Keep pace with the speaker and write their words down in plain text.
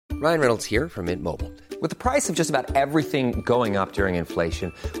Ryan Reynolds here from Mint Mobile. With the price of just about everything going up during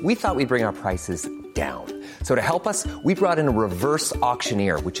inflation, we thought we'd bring our prices down. So to help us, we brought in a reverse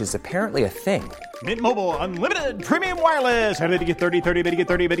auctioneer, which is apparently a thing. Mint Mobile Unlimited Premium Wireless. How to get 30, 30, bit to get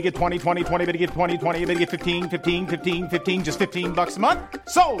 30, bit to get 20, 20, 20, bit to get 20, 20, bit to get 15, 15, 15, 15, just $15 a month?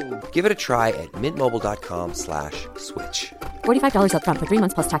 Sold! Give it a try at mintmobile.com/switch. $45 up front for 3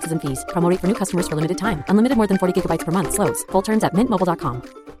 months plus taxes and fees. Promo rate for new customers for limited time. Unlimited more than 40 gigabytes per month. Slows full terms at mintmobile.com.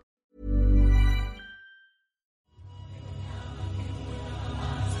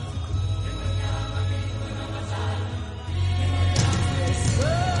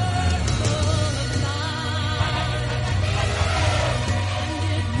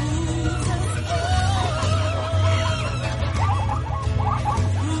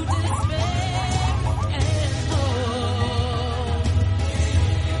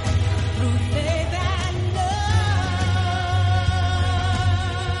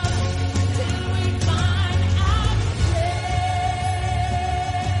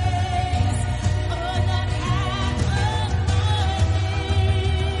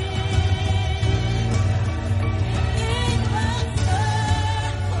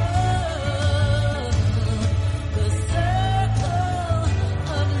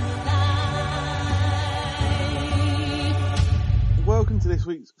 Welcome to this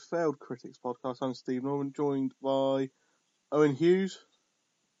week's Failed Critics podcast. I'm Steve Norman, joined by Owen Hughes.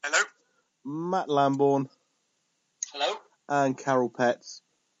 Hello. Matt Lambourne. Hello. And Carol Petts.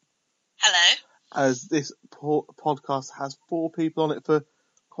 Hello. As this podcast has 4 people on it for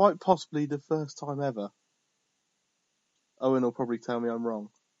quite possibly the first time ever. Owen will probably tell me I'm wrong.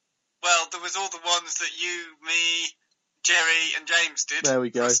 Well, there was all the ones that you, me, Jerry and James did. There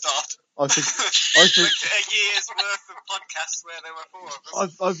we go. For a start. I think a year's worth of podcasts where there were 4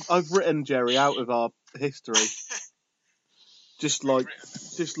 of us. I've written Jerry out of our history. just like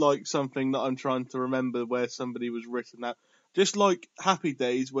something that I'm trying to remember where somebody was written out. Just like Happy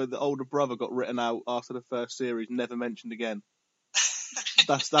Days, where the older brother got written out after the first series, never mentioned again.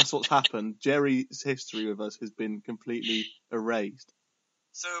 That's what's happened. Jerry's history with us has been completely erased.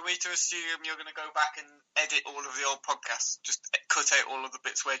 So are we to assume you're going to go back and edit all of the old podcasts? Just cut out all of the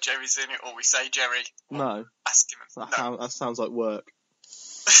bits where Jerry's in it, or we say Jerry? No. Ask him. That sounds like work.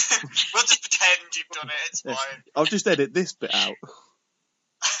 We'll just pretend you've done it. It's fine. I'll just edit this bit out.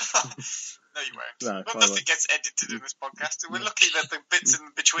 No, you won't. No, nothing gets edited in this podcast. We're lucky that the bits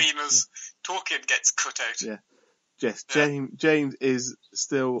in between us talking gets cut out. Yeah. Yes, James is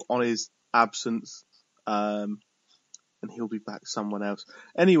still on his absence, and he'll be back someone else.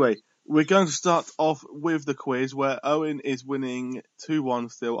 Anyway, we're going to start off with the quiz where Owen is winning 2-1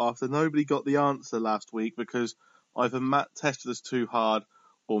 still after nobody got the answer last week because either Matt tested us too hard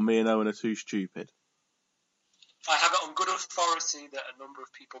or me and Owen are too stupid. I have it on good authority that a number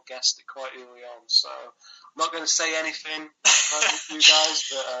of people guessed it quite early on, so I'm not going to say anything about you guys,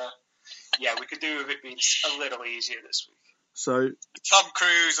 but yeah, we could do with it being a little easier this week. So Tom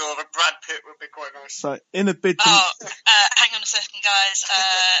Cruise or Brad Pitt would be quite nice. So in a bid to... hang on a second, guys.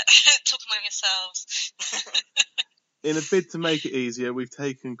 Talk among yourselves. In a bid to make it easier, we've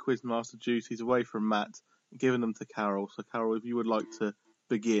taken Quizmaster duties away from Matt and given them to Carol. So Carol, if you would like to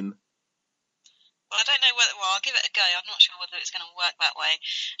begin. Well, I don't know whether... Well, I'll give it a go. I'm not sure whether it's going to work that way.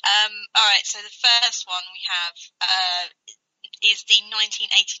 All right, so the first one we have is the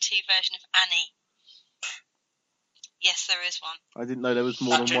 1982 version of Annie. Yes, there is one. I didn't know there was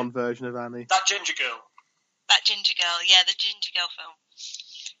more than one version of Annie. That Ginger Girl. That Ginger Girl, yeah, the Ginger Girl film.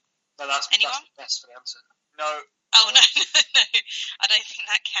 No, that's Anyone? That's the best for the answer. No. Oh, no. I don't think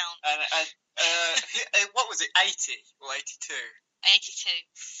that counts. What was it, 80 or 82? 82.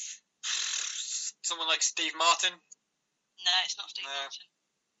 Someone like Steve Martin? No, it's not Steve Martin.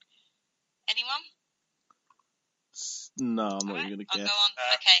 Anyone? No, I'm not even going to guess. I'll go on.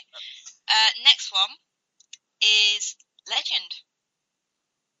 Okay. Next one is Legend.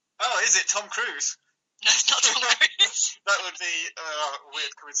 Oh, is it Tom Cruise? No, it's not Tom Cruise. That would be a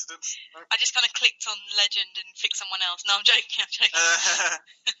weird coincidence. I just kind of clicked on Legend and picked someone else. No, I'm joking. I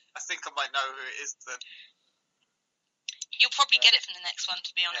think I might know who it is then. You'll probably get it from the next one,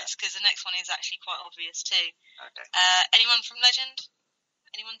 to be honest, because the next one is actually quite obvious too. Okay. Anyone from Legend?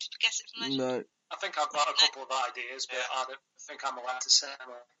 Anyone to guess it from Legend? No. I think I've got a couple of ideas, but I don't think I'm allowed to say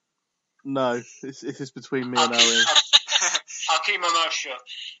them. No, this is between me and Owen. I'll keep my mouth shut.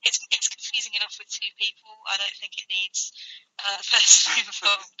 It's confusing enough with 2 people. I don't think it needs the person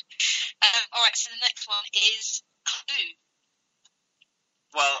involved. All right, so the next one is Clue.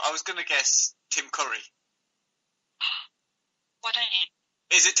 Well, I was going to guess Tim Curry. Why don't you?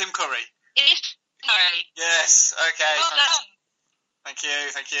 Is it Tim Curry? It is Tim Curry. Yes, okay. Well done. Thank you.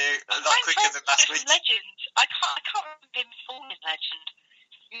 A lot quicker than last week. Legend. I can't remember him falling Legend.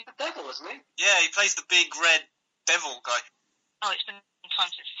 He's the devil, isn't he? Yeah, he plays the big red devil guy. Oh, it's been some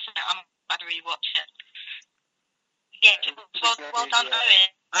time since I'm glad to rewatch it. Yeah, well done, Owen.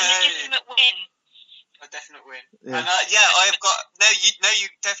 And a legitimate win. A definite win. Yeah. And I have got you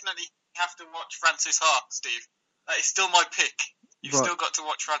definitely have to watch Francis Ha, Steve. That is still my pick. You've still got to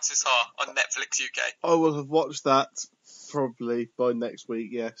watch Francis Ha on Netflix UK. I will have watched that probably by next week,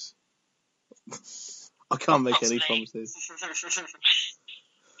 yes. I can't make any promises.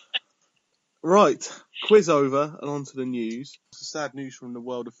 Right, quiz over and on to the news. Sad news from the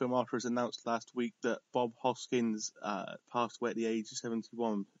world of film after it was announced last week that Bob Hoskins passed away at the age of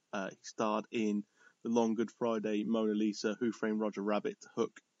 71. He starred in The Long Good Friday, Mona Lisa, Who Framed Roger Rabbit,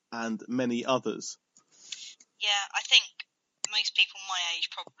 Hook, and many others. Yeah, I think most people my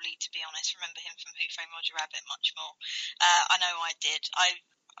age probably, to be honest, remember him from Who Framed Roger Rabbit much more. I know I did.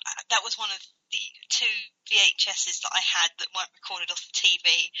 That was one of the 2 VHSs that I had that weren't recorded off the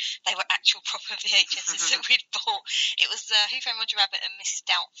TV. They were actual proper VHSs that we'd bought. It was Who Framed Roger Rabbit and Mrs.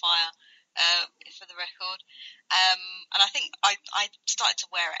 Doubtfire, for the record. And I think I started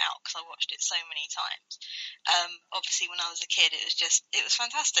to wear it out because I watched it so many times. Obviously, when I was a kid, it was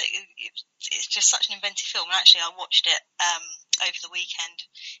fantastic. It's just such an inventive film. And actually, I watched it over the weekend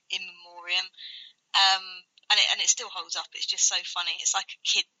in memoriam. And it still holds up. It's just so funny. It's like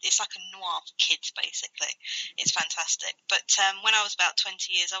a noir for kids, basically. It's fantastic. But when I was about 20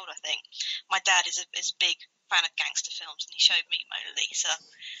 years old, I think, my dad is a big fan of gangster films, and he showed me Mona Lisa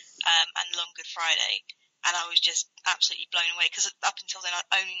and Long Good Friday, and I was just absolutely blown away, because up until then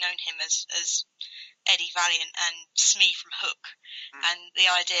I'd only known him as Eddie Valiant and Smee from Hook, and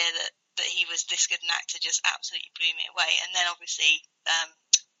the idea that he was this good an actor just absolutely blew me away. And then obviously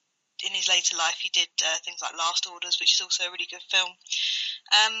in his later life, he did things like Last Orders, which is also a really good film.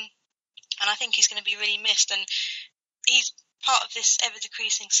 And I think he's going to be really missed. And he's part of this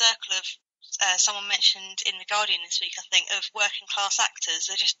ever-decreasing circle of, someone mentioned in The Guardian this week, I think, of working-class actors.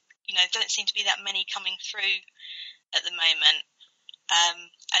 There just, don't seem to be that many coming through at the moment.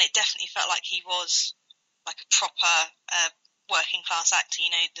 And it definitely felt like he was like a proper working class actor.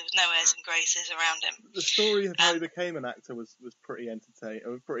 There was no airs and graces around him. The story of how he became an actor was pretty entertaining.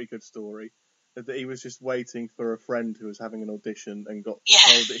 A pretty good story. That he was just waiting for a friend who was having an audition and got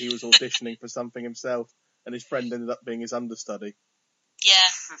told that he was auditioning for something himself, and his friend ended up being his understudy. Yeah.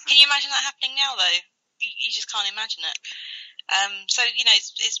 Can you imagine that happening now, though? You just can't imagine it. So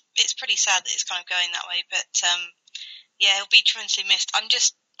it's pretty sad that it's kind of going that way. But yeah, he'll be tremendously missed. I'm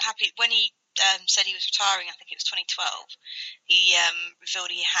just happy when he said he was retiring. I think it was 2012. He revealed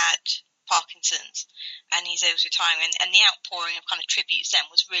he had Parkinson's, and he said he was retiring. And the outpouring of kind of tributes then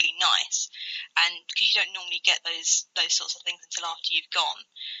was really nice. And because you don't normally get those sorts of things until after you've gone.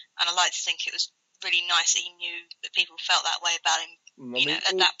 And I like to think it was really nice that he knew that people felt that way about him.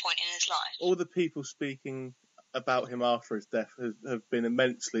 At that point in his life. All the people speaking about him after his death have been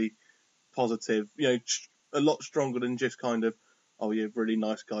immensely positive. A lot stronger than just kind of, oh yeah, really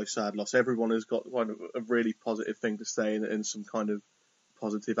nice guy, sad loss. Everyone has got kind of a really positive thing to say and some kind of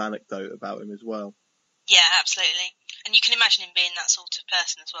positive anecdote about him as well. Yeah, absolutely. And you can imagine him being that sort of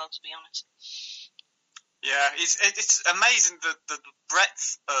person as well, to be honest. Yeah, it's amazing the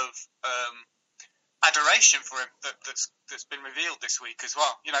breadth of adoration for him that's been revealed this week as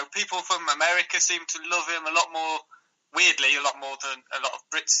well. People from America seem to love him a lot more, weirdly, a lot more than a lot of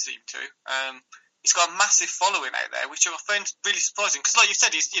Brits seem to. He's got a massive following out there, which I find really surprising, because like you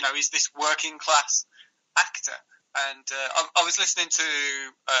said, he's this working class actor. And I was listening to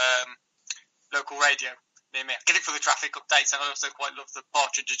local radio near me. I get it for the traffic updates, and I also quite love the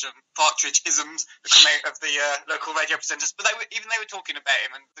Partridge-isms that come out of the local radio presenters. But they were talking about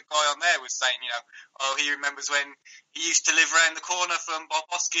him, and the guy on there was saying, he remembers when he used to live around the corner from Bob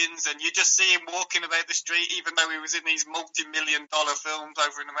Hoskins, and you just see him walking about the street, even though he was in these multi-million-dollar films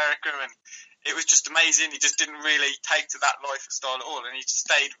over in America, and it was just amazing. He just didn't really take to that lifestyle at all, and he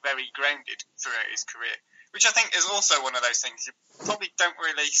stayed very grounded throughout his career, which I think is also one of those things you probably don't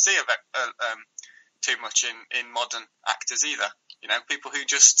really see too much in modern actors either. People who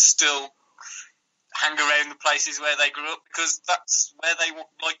just still hang around the places where they grew up because that's where they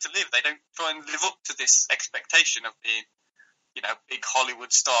like to live. They don't try and live up to this expectation of being, big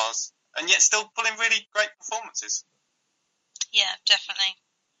Hollywood stars, and yet still put in really great performances. Yeah, definitely.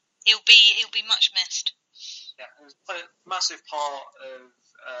 He'll be much missed. Yeah, it was a massive part of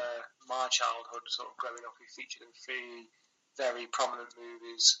my childhood, sort of growing up. He featured in 3 very prominent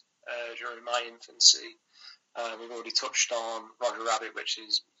movies during my infancy. We've already touched on Roger Rabbit, which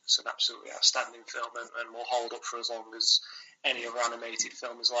is an absolutely outstanding film and will hold up for as long as any other animated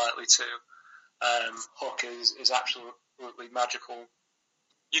film is likely to. Hook is absolutely magical.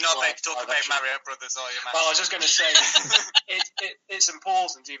 You're not about to talk about Mario Brothers, are you, Matt? Well, I was just going to say, it's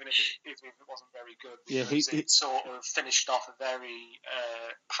important, even if it wasn't very good, because it sort of finished off a very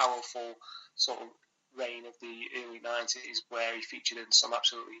powerful sort of reign of the early 90s, where he featured in some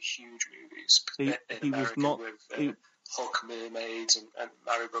absolutely huge movies in America with Hook, Mermaids, and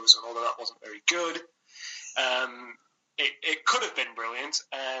Mario Brothers, and all of that wasn't very good. It could have been brilliant,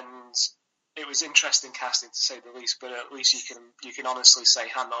 and it was interesting casting, to say the least, but at least you can honestly say,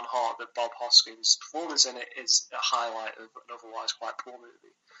 hand on heart, that Bob Hoskins' performance in it is a highlight of an otherwise quite poor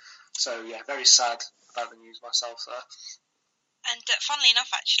movie. So, yeah, very sad about the news myself there. And funnily enough,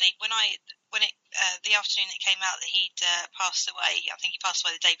 actually, when the afternoon it came out that he'd passed away, I think he passed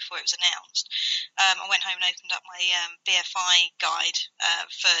away the day before it was announced, I went home and opened up my BFI guide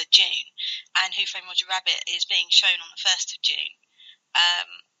for June, and Who Framed Roger Rabbit is being shown on the 1st of June.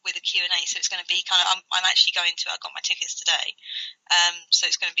 With a Q&A, so it's going to be kind of, I'm actually going to, I got my tickets today, so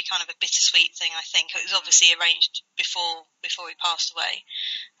it's going to be kind of a bittersweet thing, I think. It was obviously arranged before he passed away,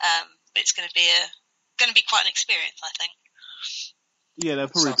 but it's going to be quite an experience, I think. Yeah,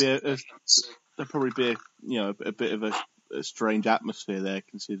 there'll probably be a bit of a strange atmosphere there,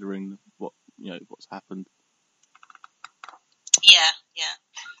 considering what's happened. Yeah.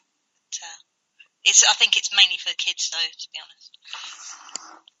 I think it's mainly for the kids, though, to be honest.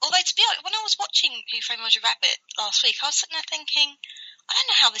 Although, to be honest, when I was watching Who Framed Roger Rabbit last week, I was sitting there thinking, I don't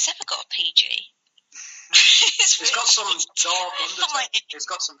know how this ever got a PG. It's got some dark undertones. It's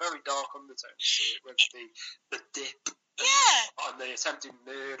got some very dark undertones to it, with the dip and the attempted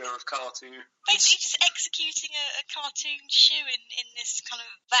murder of cartoon. Basically, just executing a cartoon shoe in this kind of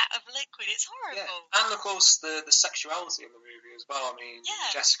vat of liquid. It's horrible. Yeah. And of course, the sexuality in the movie as well. I mean,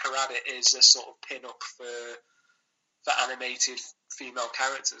 Jessica Rabbit is a sort of pin-up for animated female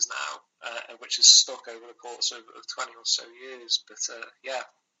characters now, which has stuck over the course of 20 or so years. But it's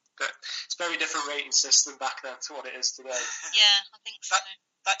a very different rating system back then to what it is today. Yeah, I think so.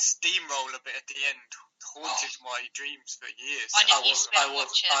 That steamroller bit at the end haunted my dreams for years. I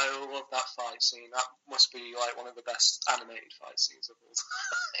love that fight scene. That must be like one of the best animated fight scenes of all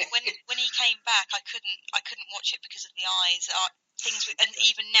time. when he came back, I couldn't watch it because of the eyes. And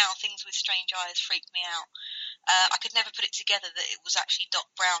even now, things with strange eyes freaked me out. I could never put it together that it was actually Doc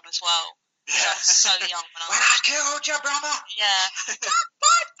Brown as well. Yeah. I was so young when I killed your brother. Yeah.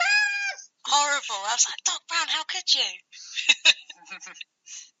 Horrible. I was like, Doc Brown, how could you?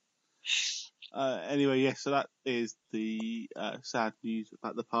 Anyway, so that is the sad news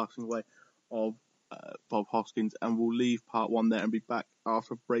about the passing away of Bob Hoskins, and we'll leave part 1 there and be back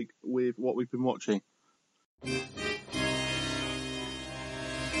after a break with what we've been watching.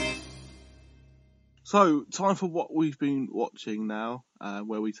 So, time for what we've been watching now,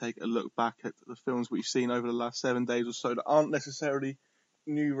 where we take a look back at the films we've seen over the last 7 days or so that aren't necessarily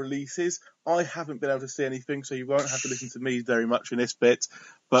new releases. I haven't been able to see anything, so you won't have to listen to me very much in this bit,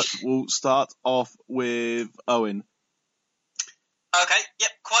 but we'll start off with Owen. Okay, yep,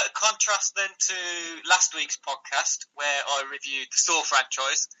 quite a contrast then to last week's podcast where I reviewed the Saw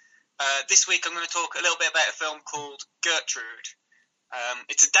franchise. This week I'm going to talk a little bit about a film called Gertrude.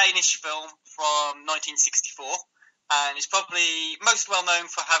 It's a Danish film from 1964, and it's probably most well known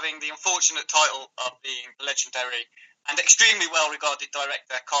for having the unfortunate title of being the legendary and extremely well-regarded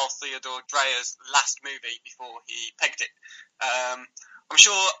director Carl Theodor Dreyer's last movie before he pegged it. I'm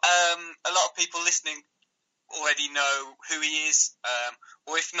sure a lot of people listening already know who he is,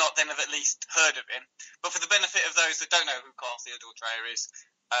 or if not, then have at least heard of him. But for the benefit of those that don't know who Carl Theodor Dreyer is,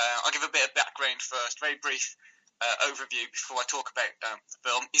 I'll give a bit of background first, very brief overview before I talk about the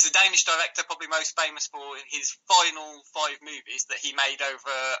film. He's a Danish director, probably most famous for his final 5 movies that he made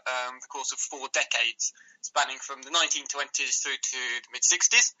over the course of 4 decades, spanning from the 1920s through to the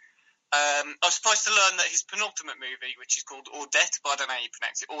mid-60s. I was surprised to learn that his penultimate movie, which is called Ordet, but I don't know how you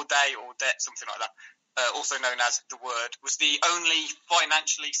pronounce it, Ordet, something like that, also known as The Word, was the only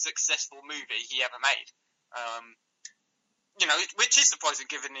financially successful movie he ever made. Which is surprising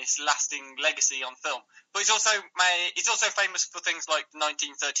given his lasting legacy on film. But he's also famous for things like the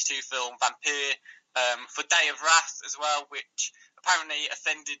 1932 film Vampire, for Day of Wrath as well, which apparently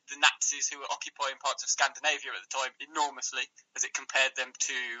offended the Nazis who were occupying parts of Scandinavia at the time enormously, as it compared them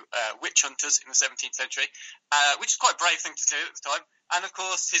to witch hunters in the 17th century, which is quite a brave thing to do at the time. And of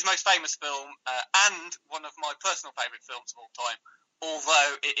course, his most famous film, and one of my personal favourite films of all time,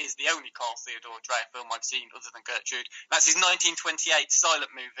 although it is the only Carl Theodor Dreyer film I've seen other than Gertrude. That's his 1928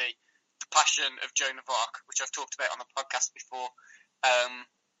 silent movie, The Passion of Joan of Arc, which I've talked about on the podcast before.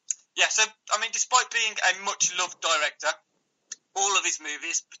 Despite being a much-loved director, all of his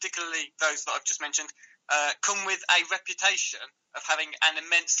movies, particularly those that I've just mentioned, come with a reputation of having an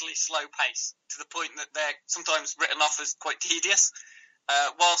immensely slow pace, to the point that they're sometimes written off as quite tedious.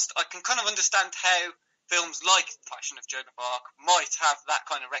 Whilst I can kind of understand how films like The Passion of Joan of Arc might have that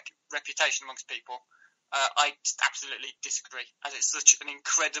kind of reputation amongst people, I just absolutely disagree, as it's such an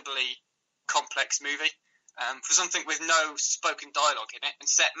incredibly complex movie. For something with no spoken dialogue in it, and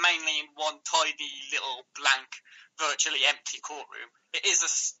set mainly in one tiny little blank, virtually empty courtroom, it is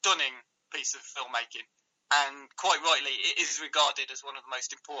a stunning piece of filmmaking. And quite rightly, it is regarded as one of the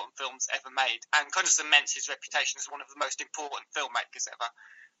most important films ever made, and kind of cements his reputation as one of the most important filmmakers ever.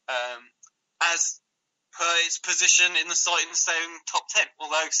 As per its position in the Sight and Sound top 10.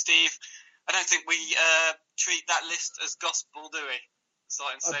 Although, Steve, I don't think we treat that list as gospel, do we?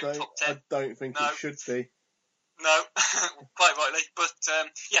 Sight and Sound top 10. I don't think it should be. No, quite rightly. But,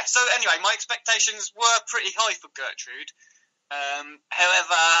 so anyway, my expectations were pretty high for Gertrude.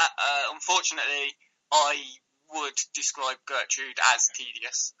 However, unfortunately, I would describe Gertrude as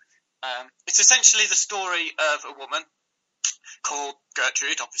tedious. It's essentially the story of a woman called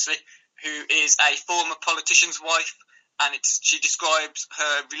Gertrude, obviously, who is a former politician's wife, and she describes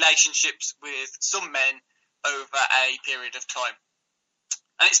her relationships with some men over a period of time.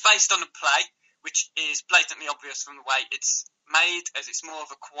 And it's based on a play, which is blatantly obvious from the way it's made, as it's more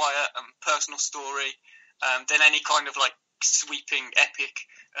of a quiet and personal story than any kind of like sweeping epic.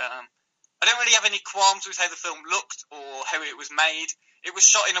 I don't really have any qualms with how the film looked or how it was made. It was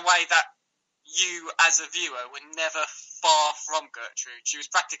shot in a way that you, as a viewer, were never far from Gertrude. She was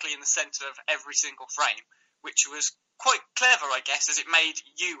practically in the centre of every single frame, which was quite clever, I guess, as it made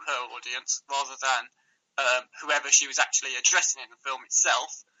you her audience rather than whoever she was actually addressing in the film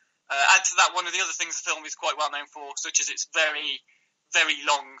itself. Add to that, one of the other things the film is quite well known for, such as its very, very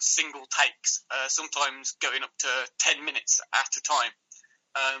long single takes, sometimes going up to 10 minutes at a time.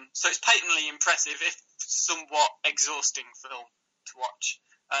 So it's patently impressive, if somewhat exhausting film to watch.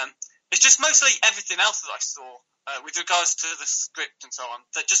 It's just mostly everything else that I saw, with regards to the script and so on,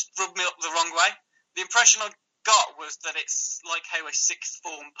 that just rubbed me up the wrong way. The impression I got was that it's like how a sixth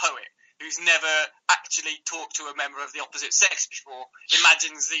form poet who's never actually talked to a member of the opposite sex before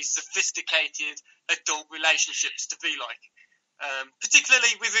imagines these sophisticated adult relationships to be like.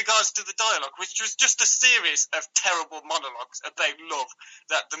 Particularly with regards to the dialogue, which was just a series of terrible monologues about love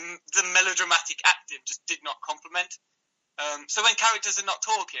that the melodramatic acting just did not complement. So when characters are not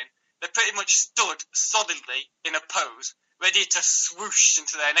talking, they're pretty much stood solidly in a pose, ready to swoosh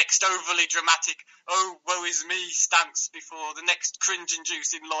into their next overly dramatic, oh, woe is me stance before the next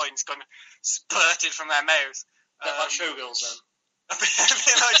cringe-inducing lines kind of spurted from their mouths. A bit like Showgirls, then. A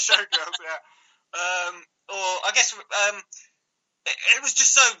bit like Showgirls, yeah. Or, I guess, it was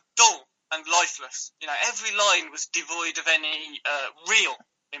just so dull and lifeless. You know, every line was devoid of any real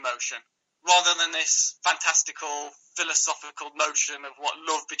emotion, rather than this fantastical, philosophical notion of what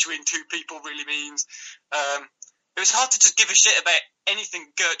love between two people really means. It was hard to just give a shit about anything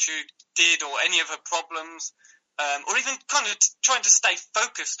Gertrude did or any of her problems, or even kind of trying to stay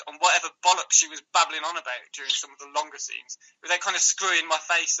focused on whatever bollocks she was babbling on about during some of the longer scenes, without kind of screwing my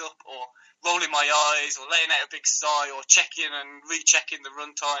face up or rolling my eyes or letting out a big sigh or checking and rechecking the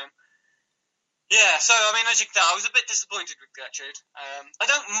runtime. Yeah, so, I mean, as you can tell, I was a bit disappointed with Gertrude. I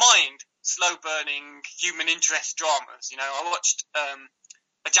don't mind slow-burning human interest dramas. You know, I watched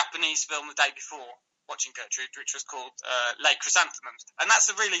a Japanese film the day before watching Gertrude, which was called Late Chrysanthemums, and that's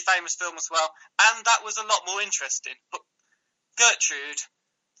a really famous film as well, and that was a lot more interesting. But Gertrude,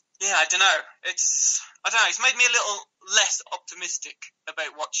 yeah, I don't know. It's made me a little less optimistic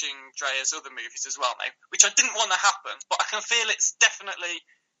about watching Dreya's other movies as well now, which I didn't want to happen, but I can feel it's definitely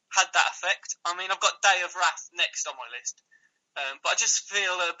had that effect. I mean, I've got Day of Wrath next on my list, but I just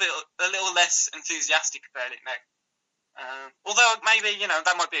feel a little less enthusiastic about it now. Although maybe, you know,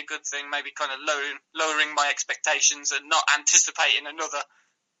 that might be a good thing, maybe kind of lowering my expectations and not anticipating another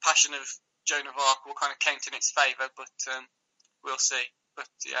Passion of Joan of Arc will kind of count in its favour, but we'll see. But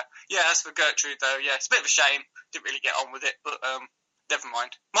yeah, as for Gertrude though, yeah, it's a bit of a shame, didn't really get on with it, but never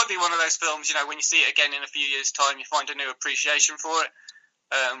mind. Might be one of those films, you know, when you see it again in a few years' time, you find a new appreciation for it.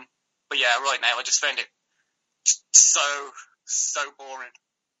 But yeah, right now I just found it just so boring.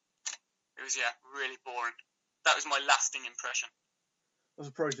 It was, really boring. That was my lasting impression. I'm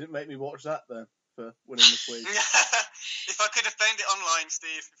surprised you didn't make me watch that then, for winning the quiz. If I could have found it online,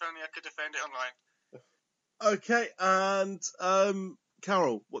 Steve. If only I could have found it online. Okay, and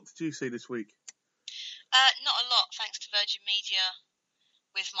Carol, what did you see this week? Not a lot, thanks to Virgin Media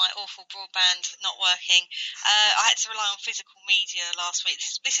with my awful broadband not working. I had to rely on physical media last week.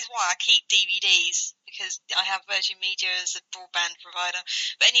 This is why I keep DVDs, because I have Virgin Media as a broadband provider.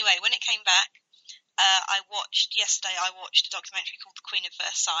 But anyway, when it came back, I watched a documentary called The Queen of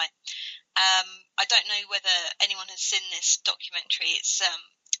Versailles. I don't know whether anyone has seen this documentary. It's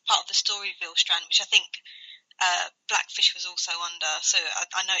part of the Storyville strand, which I think Blackfish was also under, so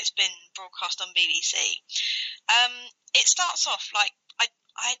I know it's been broadcast on BBC. It starts off like,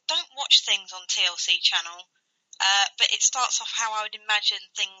 I don't watch things on TLC channel, but it starts off how I would imagine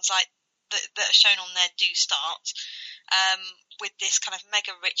things like that are shown on there do start, with this kind of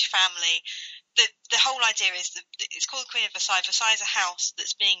mega rich family. The whole idea is that it's called the Queen of Versailles. Versailles is a house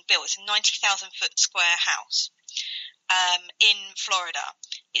that's being built. It's a 90,000 foot square house in Florida.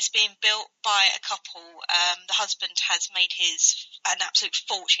 It's being built by a couple. The husband has made an absolute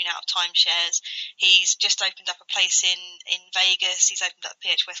fortune out of timeshares. He's just opened up a place in Vegas. He's opened up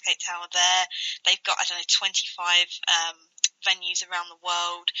PH Westgate Tower there. They've got, 25 venues around the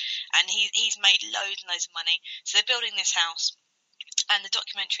world, and he's made loads and loads of money. So they're building this house, and the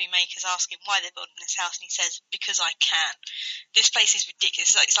documentary makers ask him why they're building this house, and he says, because I can. This place is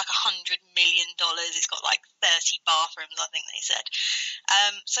ridiculous. It's like $100 million. It's got like 30 bathrooms, I think they said.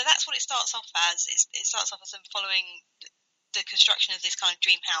 So that's what it starts off as. It starts off as them following the construction of this kind of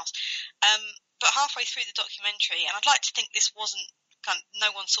dream house. But halfway through the documentary, and I'd like to think this wasn't no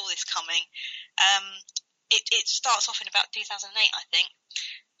one saw this coming. It starts off in about 2008, I think,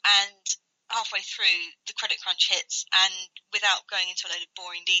 and halfway through the credit crunch hits, and without going into a load of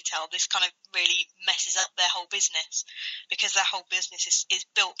boring detail, this kind of really messes up their whole business, because their whole business is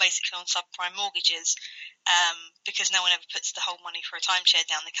built basically on subprime mortgages, because no one ever puts the whole money for a timeshare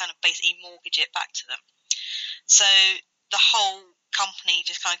down. They kind of basically mortgage it back to them. So the whole company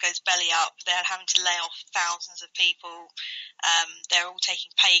just kind of goes belly up. They're having to lay off thousands of people. They're all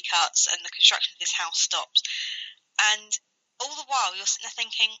taking pay cuts, and the construction of this house stops. And all the while, you're sitting there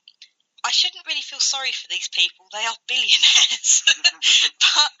thinking, I shouldn't really feel sorry for these people. They are billionaires.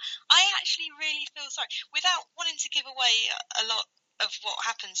 But I actually really feel sorry. Without wanting to give away a lot of what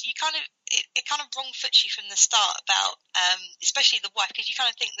happens, you kind of it kind of wrong foots you from the start about, especially the wife, because you kind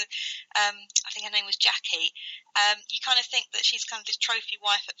of think that, I think her name was Jackie. You kind of think that she's kind of this trophy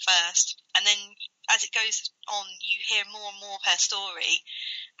wife at first, and then as it goes on, you hear more and more of her story,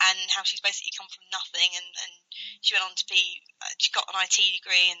 and how she's basically come from nothing, and she went on to she got an IT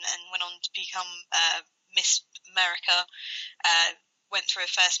degree and went on to become Miss America, went through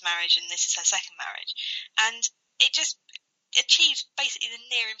her first marriage, and this is her second marriage. And it just achieves basically the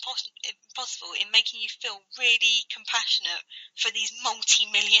near impossible in making you feel really compassionate for these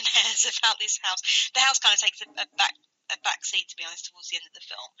multi-millionaires about this house. The house kind of takes a back seat, to be honest, towards the end of the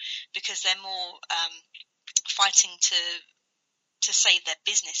film, because they're more fighting to save their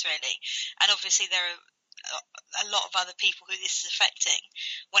business, really. And obviously there are a lot of other people who this is affecting.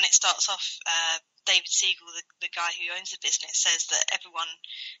 When it starts off, David Siegel, the guy who owns the business, says that everyone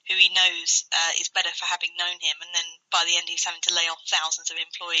who he knows is better for having known him, and then by the end he's having to lay off thousands of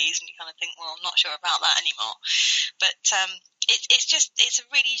employees, and you kind of think, well, I'm not sure about that anymore. But it's a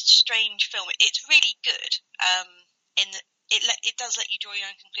really strange film. It's really good, in that it does let you draw your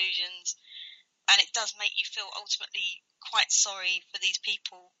own conclusions, and it does make you feel ultimately quite sorry for these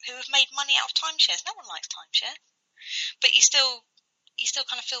people who have made money out of timeshares. No one likes timeshares, but you still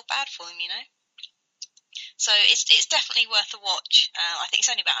kind of feel bad for them, you know. So it's definitely worth a watch. I think it's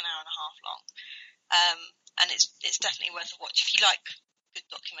only about an hour and a half long, and it's definitely worth a watch if you like good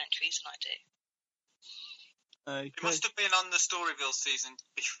documentaries, and I do. Okay. It must have been on the Storyville season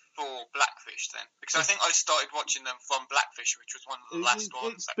before Blackfish then, because I think I started watching them from Blackfish, which was one of the last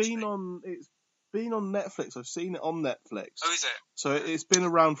ones. It's been on Netflix. I've seen it on Netflix. Oh, is it? So it's been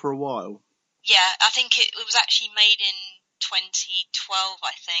around for a while. Yeah, I think it was actually made in 2012,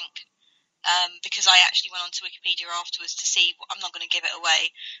 I think. Because I actually went onto Wikipedia afterwards to see, I'm not going to give it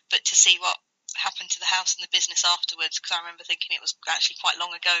away, but to see what happened to the house and the business afterwards, because I remember thinking it was actually quite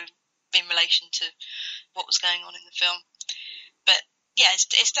long ago in relation to what was going on in the film. But yeah,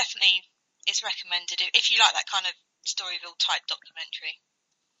 it's definitely, it's recommended if you like that kind of Storyville type documentary.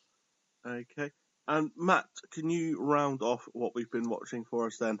 Okay. And Matt, can you round off what we've been watching for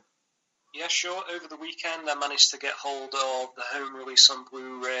us then? Yeah, sure. Over the weekend, I managed to get hold of the home release on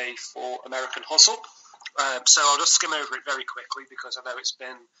Blu-ray for American Hustle. So I'll just skim over it very quickly because I know it's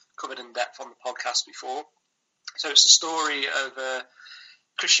been covered in depth on the podcast before. So it's the story of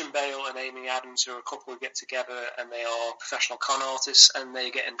Christian Bale and Amy Adams, who are a couple who get together, and they are professional con artists, and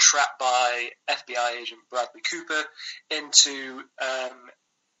they get entrapped by FBI agent Bradley Cooper into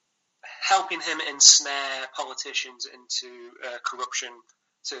helping him ensnare politicians into corruption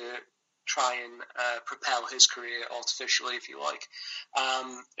to try and propel his career artificially, if you like.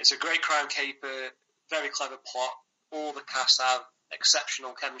 It's a great crime caper, very clever plot. All the cast have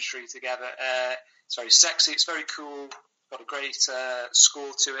exceptional chemistry together. It's very sexy. It's very cool. Got a great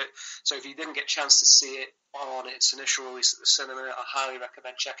score to it. So if you didn't get a chance to see it on its initial release at the cinema, I highly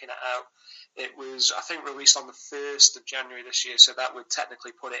recommend checking it out. It was, I think, released on the 1st of January this year, so that would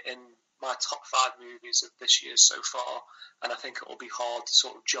technically put it in my top 5 movies of this year so far, and I think it will be hard to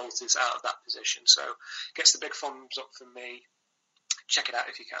sort of jolt it out of that position. So gets the big thumbs up from me. Check it out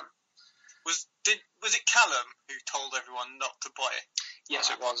if you can. Was it Callum who told everyone not to buy it?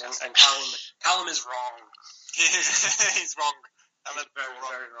 Yes, it was, and Callum is wrong. He's wrong. He's very,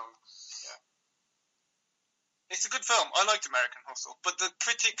 very wrong. Yeah. It's a good film. I liked American Hustle, but the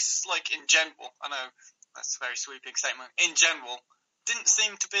critics, like in general, I know that's a very sweeping statement, in general, didn't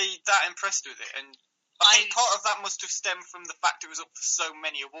seem to be that impressed with it, and I think part of that must have stemmed from the fact it was up for so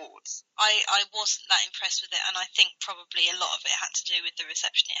many awards. I wasn't that impressed with it, and I think probably a lot of it had to do with the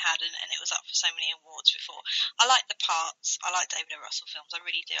reception it had, and it was up for so many awards before. I like the parts. I like David O. Russell films. I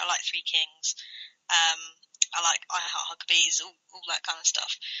really do. I like Three Kings. I like I Heart Huckabees, all that kind of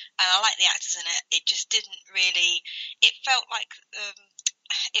stuff. And I like the actors in it. It just didn't really... It felt like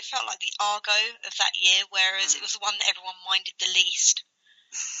the Argo of that year, whereas it was the one that everyone minded the least.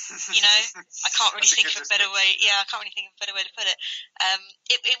 You know, I can't really think of a better way. Yeah, I can't really think of a better way to put it.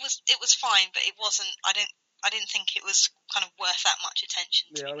 It was fine, but it wasn't. I didn't think it was kind of worth that much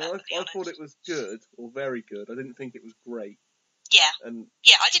attention. I thought it was good or very good. I didn't think it was great. Yeah, and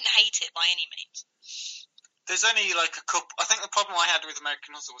I didn't hate it by any means. There's only like a couple. I think the problem I had with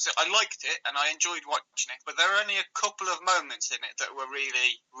American Hustle was that I liked it and I enjoyed watching it, but there were only a couple of moments in it that were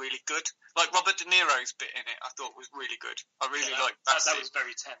really, really good. Like Robert De Niro's bit in it, I thought was really good. I really liked that. That was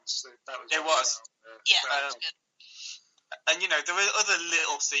very tense. It was. That was good. And you know, there were other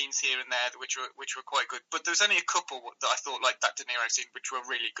little scenes here and there which were quite good, but there was only a couple that I thought, like that De Niro scene, which were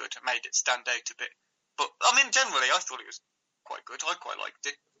really good and made it stand out a bit. But I mean, generally, I thought it was quite good. I quite liked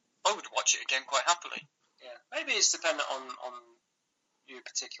it. I would watch it again quite happily. Yeah, maybe it's dependent on your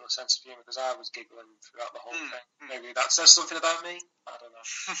particular sense of humour, because I was giggling throughout the whole thing. Maybe that says something about me. I don't know,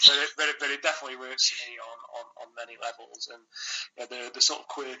 but it definitely works for me on many levels. And you know, the sort of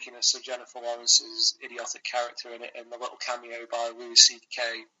quirkiness of Jennifer Lawrence's idiotic character in it, and the little cameo by Louis C.K.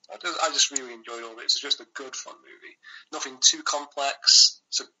 I just really enjoyed all of it. It's just a good fun movie. Nothing too complex.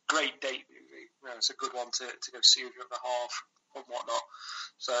 It's a great date movie. You know, it's a good one to go see with your other half and whatnot.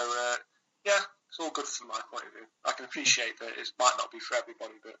 So yeah. It's all good from my point of view. I can appreciate that it might not be for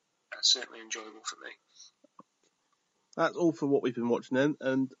everybody, but it's certainly enjoyable for me. That's all for what we've been watching then.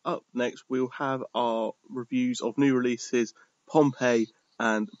 And up next, we'll have our reviews of new releases, Pompeii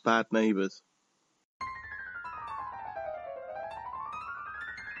and Bad Neighbours.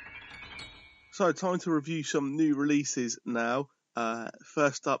 So, time to review some new releases now.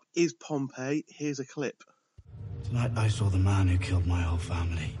 First up is Pompeii. Here's a clip. Tonight I saw the man who killed my whole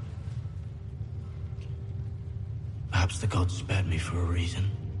family. Perhaps the gods spared me for a reason.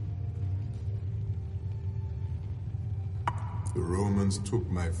 The Romans took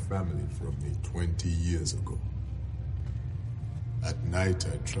my family from me 20 years ago. At night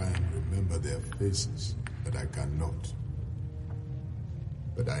I try and remember their faces, but I cannot.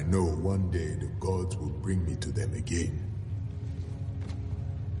 But I know one day the gods will bring me to them again.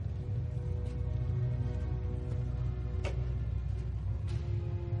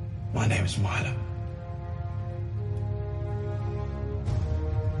 My name is Milo.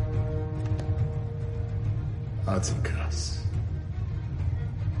 Atticus.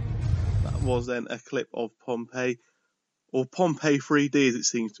 That was then a clip of Pompeii, or Pompeii 3D as it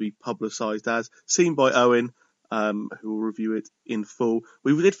seems to be publicised as, seen by Owen, who will review it in full.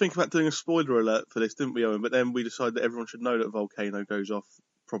 We did think about doing a spoiler alert for this, didn't we, Owen? But then we decided that everyone should know that a volcano goes off.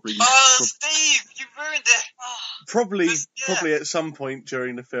 Steve, you ruined it. Probably at some point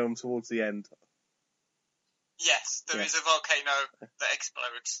during the film towards the end. Yes, there is a volcano that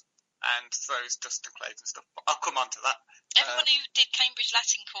explodes and throws dust and clays and stuff. I'll come on to that. Everyone who did Cambridge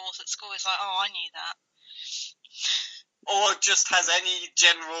Latin course at school is like, oh, I knew that. Or just has any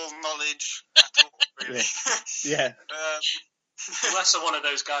general knowledge at all, really. Yeah. Unless I'm one of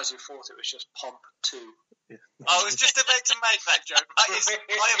those guys who thought it was just Pomp 2. Yeah. I was just about to make that joke. I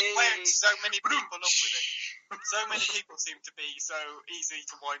have wound so many people up with it. So many people seem to be so easy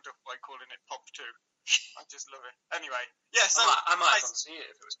to wind up by calling it Pomp 2. I just love it. Anyway, yeah, so... I might have see it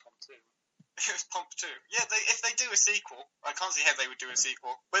if it was Pomp 2. It was Pomp 2. Yeah, if they do a sequel, I can't see how they would do a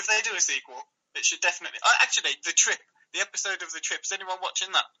sequel, but if they do a sequel, it should definitely... actually, The Trip, the episode of The Trip, is anyone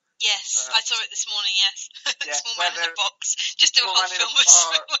watching that? Yes, I saw it this morning. Yes, Yeah, Small Man in a Box. Just do a Small whole Man in a film with Box.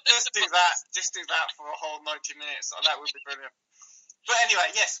 Small Man in Just a do Box. that. Just do that for a whole 90 minutes. Oh, that would be brilliant. But anyway,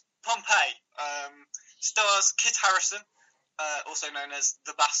 yes, Pompeii stars Kit Harington, also known as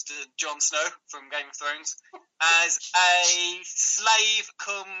the bastard Jon Snow from Game of Thrones, as a slave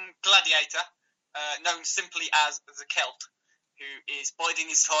come gladiator, known simply as the Celt, who is biding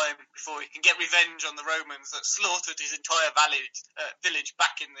his time before he can get revenge on the Romans that slaughtered his entire village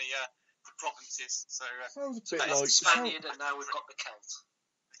back in the provinces. So Sounds a bit That's like the Spaniard, and now we've got the Celt.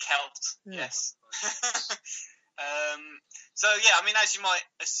 the Celt, Yeah. yes. So yeah, I mean, as you might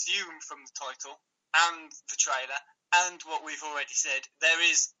assume from the title and the trailer and what we've already said, there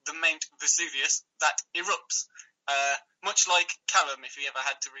is the Mount Vesuvius that erupts, much like Callum if he ever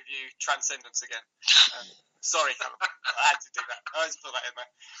had to review Transcendence again. Sorry, Callum, I had to do that. I just put that in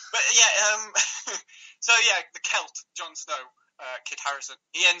there. But yeah, so yeah, the Celt, Jon Snow, Kit Harington,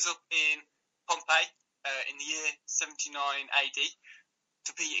 he ends up in Pompeii in the year 79 AD.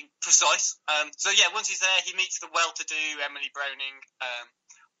 To be precise. So yeah, once he's there, he meets the well-to-do Emily Browning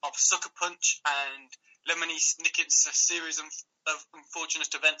of Sucker Punch and Lemony Snicket's A Series of Unfortunate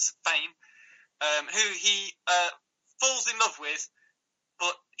Events fame, who he falls in love with,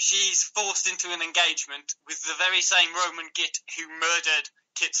 but she's forced into an engagement with the very same Roman Git who murdered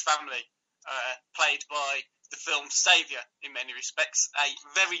Kit's family, played by the film Saviour in many respects, a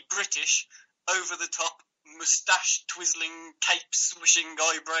very British, over-the-top, moustache-twizzling, cape-swishing,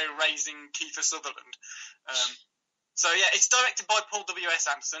 eyebrow-raising Kiefer Sutherland. So yeah, it's directed by Paul W.S.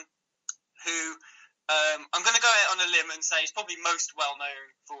 Anderson, who I'm going to go out on a limb and say is probably most well-known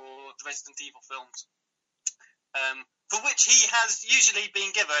for the Resident Evil films, for which he has usually been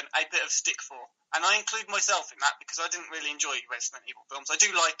given a bit of stick for. And I include myself in that because I didn't really enjoy Resident Evil films. I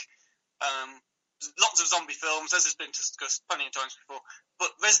do like lots of zombie films, as has been discussed plenty of times before, but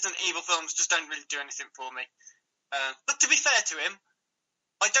Resident Evil films just don't really do anything for me. But to be fair to him,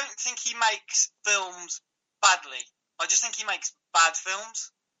 I don't think he makes films badly. I just think he makes bad films.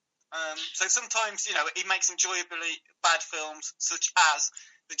 So sometimes, you know, he makes enjoyably bad films, such as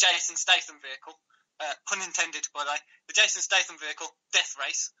the Jason Statham vehicle, pun intended, by the way, the Jason Statham vehicle, Death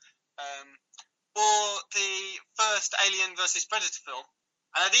Race, or the first Alien vs Predator film.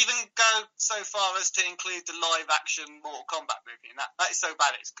 And I'd even go so far as to include the live-action Mortal Kombat movie, and that is so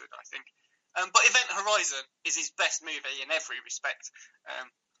bad it's good, I think. But Event Horizon is his best movie in every respect,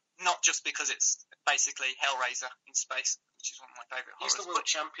 not just because it's basically Hellraiser in space, which is one of my favourite horrors. He's the world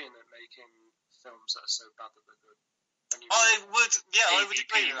champion at making films that are so bad that they're good. I would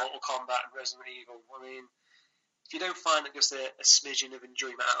agree with that. Mortal Kombat and Resident Evil. I mean, if you don't find just a smidgen of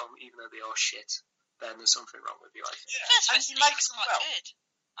enjoyment out of them, even though they are shit, then there's something wrong with you, I think. Yeah. First And Resident he Evil makes was them quite well. good.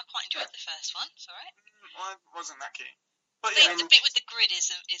 I quite enjoyed the first one. It's alright. I wasn't that keen. But The, yeah, the bit with the grid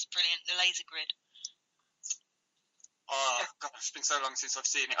is brilliant. The laser grid. oh god, it's been so long since I've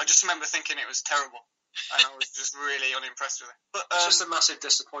seen it. I just remember thinking it was terrible, and I was just really unimpressed with it. But It's just a massive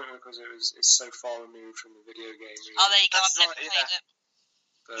disappointment because it's so far removed from the video game. Really. Oh, there you go. That's I've never right, played yeah. it.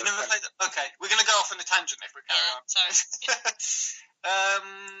 But, you never played it? Okay, we're gonna go off on a tangent if we carry Yeah, on. sorry.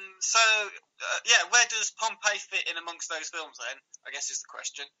 Yeah, where does Pompeii fit in amongst those films then? I guess is the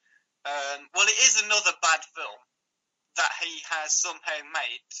question. Well, it is another bad film that he has somehow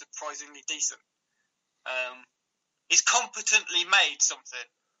made surprisingly decent. He's competently made something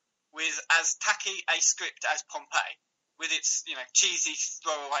with as tacky a script as Pompeii, with its, you know, cheesy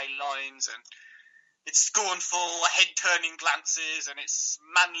throwaway lines and its scornful, head-turning glances and its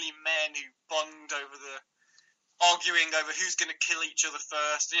manly men who bond over arguing over who's going to kill each other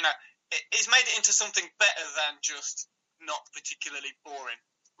first. You know, he's made it into something better than just not particularly boring,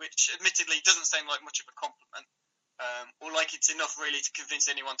 which admittedly doesn't sound like much of a compliment, or like it's enough really to convince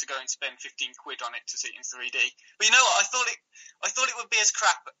anyone to go and spend 15 quid on it to see it in 3D. But you know what? I thought it would be as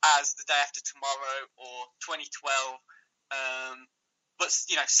crap as The Day After Tomorrow or 2012, but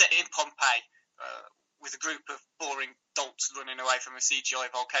you know, set in Pompeii. With a group of boring dolts running away from a CGI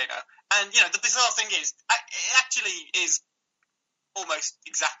volcano. And, you know, the bizarre thing is, it actually is almost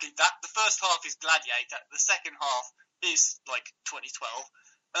exactly that. The first half is Gladiator, the second half is, like, 2012.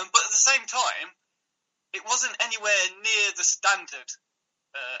 But at the same time, it wasn't anywhere near the standard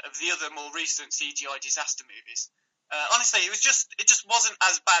of the other more recent CGI disaster movies. Honestly, it just wasn't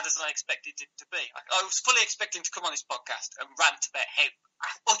as bad as I expected it to be. I was fully expecting to come on this podcast and rant about how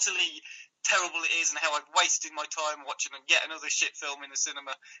utterly terrible it is and how I've wasted my time watching yet another shit film in the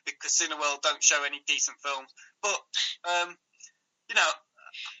cinema because Cineworld don't show any decent films. But, you know,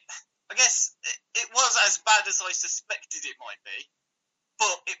 I guess it was as bad as I suspected it might be,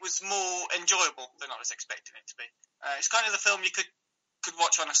 but it was more enjoyable than I was expecting it to be. It's kind of the film you could could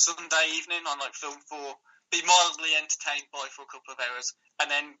watch on a Sunday evening on like Film 4, be mildly entertained by for a couple of hours, and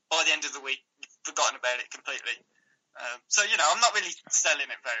then by the end of the week, you've forgotten about it completely. So, you know, I'm not really selling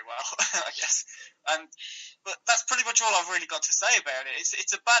it very well, I guess. But that's pretty much all I've really got to say about it.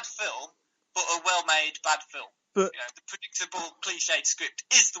 It's a bad film, but a well-made bad film. But, you know, the predictable, cliched script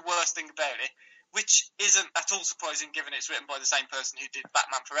is the worst thing about it, which isn't at all surprising given it's written by the same person who did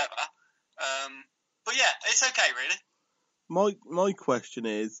Batman Forever. But yeah, it's okay, really. My question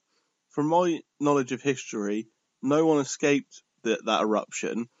is, from my knowledge of history, no one escaped that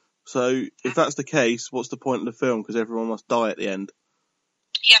eruption. So, if that's the case, what's the point of the film? Because everyone must die at the end.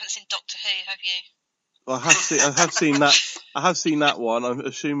 You haven't seen Doctor Who, have you? Well, I have seen that. I have seen that one. I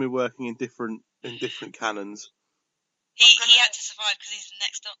assume we're working in different canons. He had to survive because he's the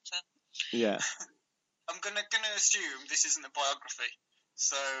next Doctor. Yeah. I'm gonna assume this isn't a biography,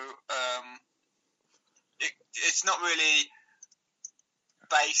 so it's not really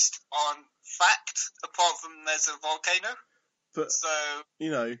based on fact, apart from there's a volcano. But, so, you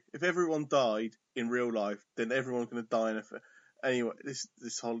know, if everyone died in real life, then everyone's going to die in a... Anyway,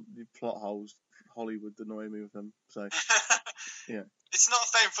 this whole plot holes, Hollywood annoy me with them, so... Yeah. It's not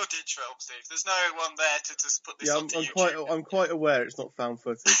a found footage film, Steve. There's no one there to just put this on YouTube. I'm quite aware it's not found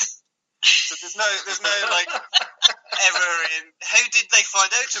footage. So there's no like error in how did they find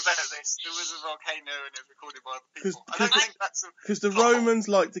out about this? There was a volcano and it was recorded by other people. I don't think that's because the Romans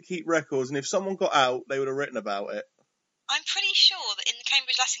like to keep records, and if someone got out, they would have written about it. I'm pretty sure that in the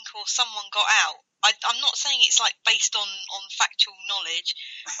Cambridge Latin course, someone got out. I'm not saying it's like based on factual knowledge,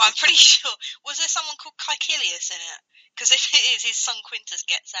 but I'm pretty sure. Was there someone called Caecilius in it? Because if it is, his son Quintus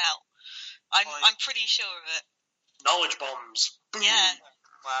gets out. I'm pretty sure of it. Knowledge bombs. Boom. Yeah.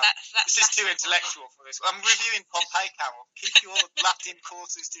 Wow. This is too intellectual for this. I'm reviewing Pompeii, Carol. Keep your Latin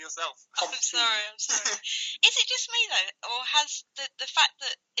courses to yourself. I'm sorry. Is it just me, though? Or has the fact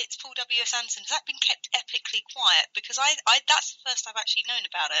that it's Paul W.S. Anderson, has that been kept epically quiet? Because I that's the first I've actually known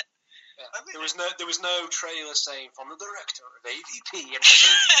about it. Yeah. There was no trailer saying from the director of AVP.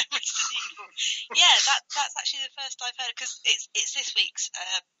 Yeah, that's actually the first I've heard, because it's this week's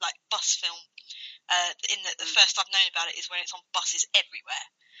like bus film. In the first I've known about it is when it's on buses everywhere,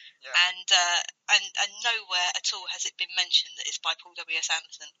 and nowhere at all has it been mentioned that it's by Paul W.S.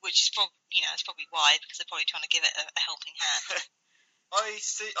 Anderson, which is that's probably why, because they're probably trying to give it a helping hand.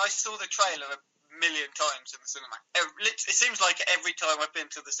 I saw the trailer a million times in the cinema. It seems like every time I've been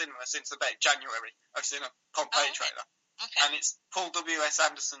to the cinema since about January, I've seen a Pompeii trailer, and it's Paul W.S.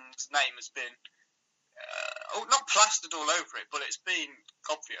 Anderson's name has been. Not plastered all over it, but it's been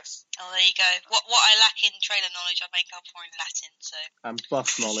obvious. Oh, there you go. What I lack in trailer knowledge, I make up for in Latin. So. And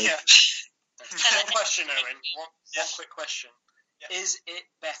bus knowledge. Yeah. One question, Owen. One quick question. Yeah. Is it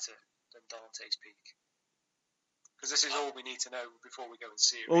better than Dante's Peak? Because this is all we need to know before we go and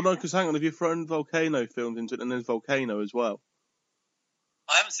see it. Oh no, because hang on, if you're throwing Volcano films into it, and there's Volcano as well.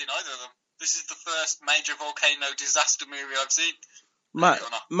 I haven't seen either of them. This is the first major volcano disaster movie I've seen.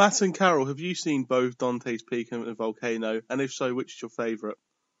 Matt and Carol, have you seen both Dante's Peak and Volcano? And if so, which is your favourite?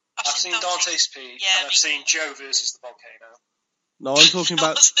 I've seen Dante's Peak, and I've seen Joe versus the Volcano. No, I'm talking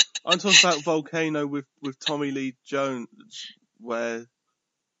about Volcano with Tommy Lee Jones. Where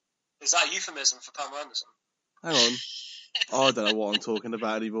is that a euphemism for Pamela Anderson? Hang on, I don't know what I'm talking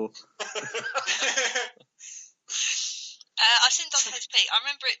about anymore. I've seen Dante's Peak. I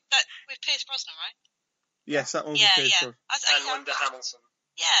remember it with Pierce Brosnan, right? Yes, that one. And Linda Hamilton.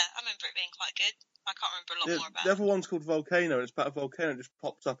 Yeah, I remember it being quite good. I can't remember a lot more about it. The other one's called Volcano, and it's about a volcano that just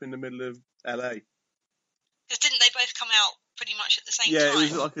pops up in the middle of LA. Because didn't they both come out pretty much at the same time? Yeah,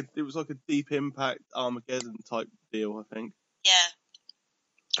 it was like a Deep Impact Armageddon type deal, I think. Yeah.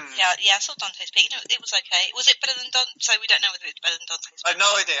 Yeah, I saw Dante's Peak. No, it was okay. Was it better than So we don't know whether it's better than Dante's Peak. I have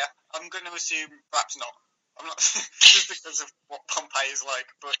no idea. I'm going to assume perhaps not. I'm not just because of what Pompeii is like,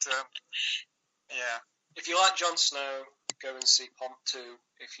 but yeah. If you like Jon Snow, go and see Pomp 2.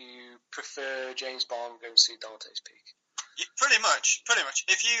 If you prefer James Bond, go and see Dante's Peak. Yeah, pretty much.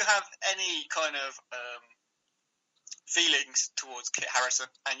 If you have any kind of feelings towards Kit Harrison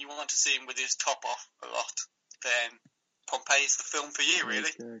and you want to see him with his top off a lot, then Pompeii is the film for you, really.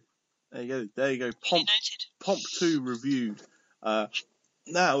 Okay. There you go. Pomp 2 reviewed.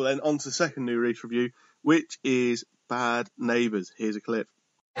 Now then, on to the second new release review, which is Bad Neighbours. Here's a clip.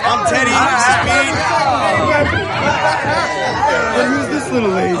 I'm Teddy. And who's this little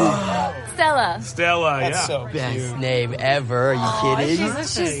lady? Stella, That's so cute. Best name ever. Are you kidding?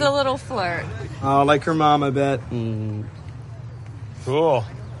 She's a little flirt. Oh, like her mom, I bet. Cool.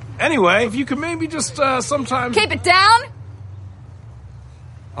 Anyway, if you could maybe just sometime... Keep it down!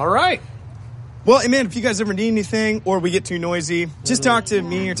 All right. Well, hey, man, if you guys ever need anything or we get too noisy, just talk to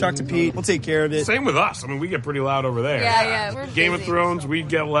me or talk to Pete. We'll take care of it. Same with us. I mean, we get pretty loud over there. Yeah, we're Game of busy. Thrones, we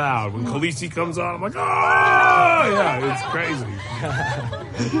get loud. When Khaleesi comes on, I'm like, oh! Yeah, it's crazy.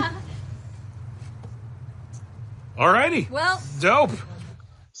 Alrighty. Well, dope.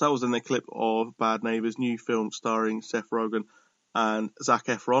 So that was in a clip of Bad Neighbours, new film starring Seth Rogen and Zac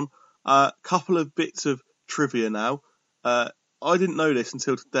Efron. Couple of bits of trivia now. I didn't know this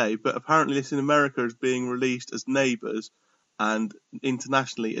until today, but apparently this in America is being released as Neighbours and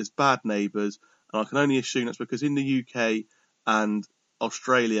internationally as Bad Neighbours. And I can only assume that's because in the UK and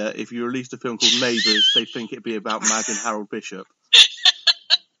Australia, if you released a film called Neighbours, they think it'd be about Madge and Harold Bishop.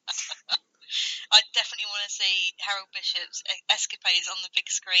 I definitely want to see Harold Bishop's escapades on the big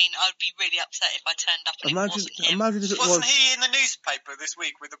screen. I'd be really upset if I turned up and it wasn't him. Imagine if it Wasn't was. he in the newspaper this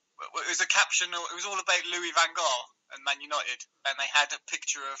week with it was a caption? It was all about Louis van Gaal and Man United, and they had a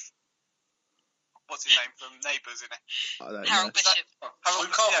picture of what's his name from Neighbours in it. I don't Harold know. Bishop.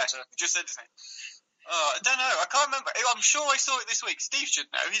 Harold Carpenter. Yeah, just said his name. I don't know. I can't remember. I'm sure I saw it this week. Steve should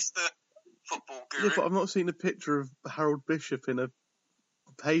know. He's the football guru. Yeah, but I've not seen a picture of Harold Bishop in a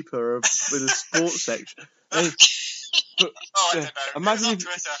paper with a sports section. I don't know. Imagine it if,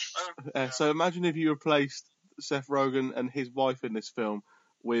 was on Twitter. so imagine if you replaced Seth Rogen and his wife in this film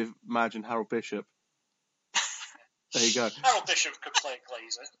with Madge and Harold Bishop. There you go. Harold Bishop could play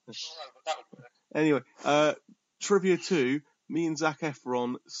Glazer. That would work. Anyway, trivia 2. Me and Zac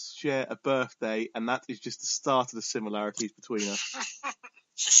Efron share a birthday, and that is just the start of the similarities between us.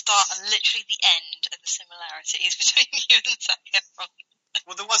 It's the start and literally the end of the similarities between you and Zac Efron.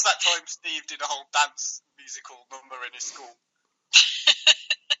 Well, there was that time Steve did a whole dance musical number in his school.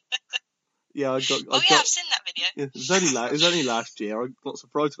 Yeah, I've seen that video. Yeah, it was only last year. I'm not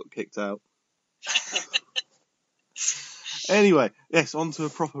surprised I got kicked out. Anyway, yes, on to a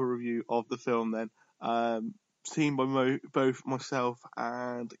proper review of the film then. Seen by both myself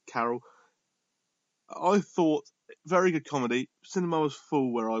and Carol. I thought, very good comedy. Cinema was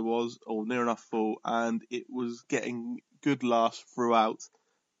full where I was, or near enough full, and it was getting good laughs throughout.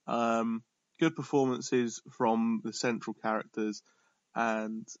 Good performances from the central characters,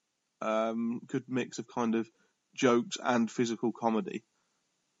 and good mix of kind of jokes and physical comedy.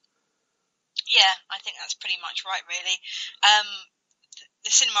 Yeah, I think that's pretty much right, really. The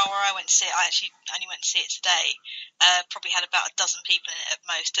cinema where I went to see it, I actually only went to see it today, probably had about a dozen people in it at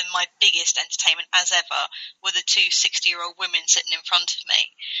most, and my biggest entertainment, as ever, were the two 60-year-old women sitting in front of me.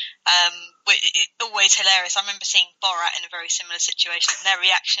 Always hilarious. I remember seeing Borat in a very similar situation, and their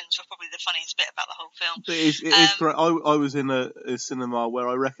reactions were probably the funniest bit about the whole film. It is great. I was in a cinema where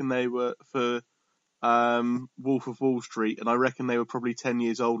I reckon they were for Wolf of Wall Street, and I reckon they were probably 10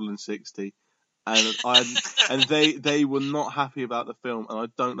 years older than 60. And they were not happy about the film, and I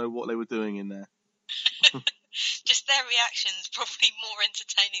don't know what they were doing in there. Just their reactions probably more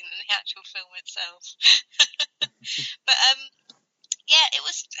entertaining than the actual film itself. But yeah,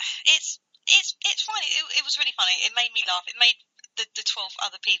 it's fine. It was really funny. It made me laugh. It made the 12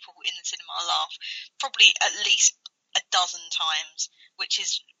 other people in the cinema laugh probably at least a dozen times, which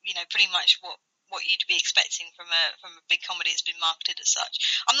is pretty much what you'd be expecting from a big comedy that's been marketed as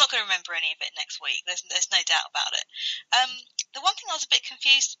such. I'm not going to remember any of it next week. There's no doubt about it. The one thing I was a bit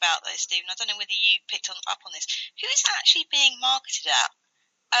confused about, though, Stephen, I don't know whether you picked up on this. Who is it actually being marketed at?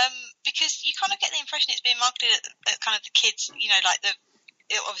 Because you kind of get the impression it's being marketed at kind of the kids.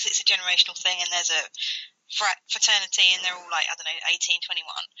 Obviously it's a generational thing, and there's a fraternity, and they're all like, I don't know, 18, 21.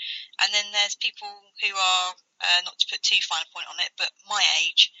 And then there's people who are, not to put too fine a point on it, but my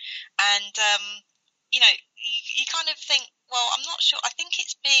age. And, you kind of think, well, I'm not sure. I think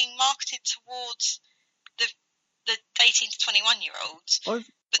it's being marketed towards the 18 to 21-year-olds, but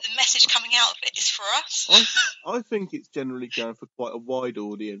the message coming out of it is for us. I think it's generally going for quite a wide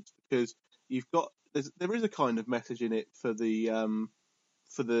audience, because there is a kind of message in it for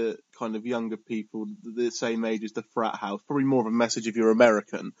the kind of younger people, the same age as the frat house. Probably more of a message if you're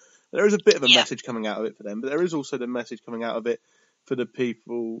American. There is a bit of a message coming out of it for them, but there is also the message coming out of it for the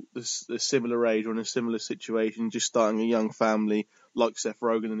people the similar age or in a similar situation, just starting a young family, like Seth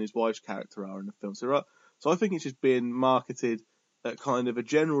Rogen and his wife's character are in the film. So I think it's just being marketed at kind of a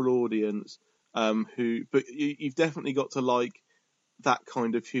general audience, but you've definitely got to like that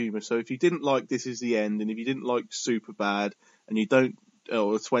kind of humour. So if you didn't like This Is the End, and if you didn't like Superbad, and you don't,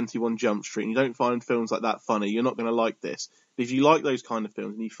 or 21 Jump Street, and you don't find films like that funny, you're not going to like this. But if you like those kind of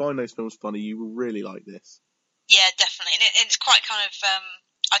films and you find those films funny, you will really like this. Yeah, definitely. And it's quite kind of,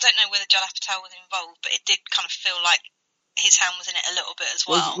 I don't know whether Judd Apatow was involved, but it did kind of feel like his hand was in it a little bit as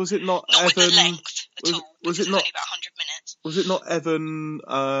well. Was it not Not Evan? with the length at all. Was Because it it was not? only about 100 minutes. Was it not Evan?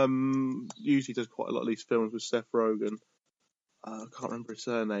 Usually does quite a lot of these films with Seth Rogen. I can't remember his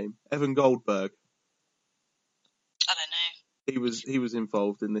surname. Evan Goldberg. I don't know. He was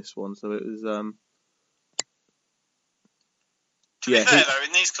involved in this one, so it was. To be fair, though,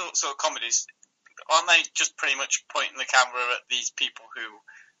 in these sort of comedies, aren't they just pretty much pointing the camera at these people who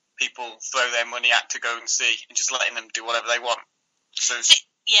people throw their money at to go and see, and just letting them do whatever they want? So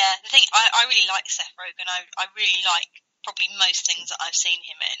yeah, the thing I really like Seth Rogen. I really like probably most things that I've seen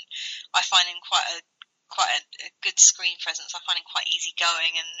him in. I find him quite a good screen presence. I find him quite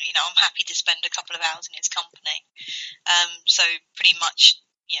easygoing, and I'm happy to spend a couple of hours in his company. So pretty much,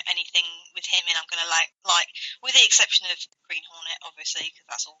 anything with him in, I'm going to like, with the exception of Green Hornet, obviously, because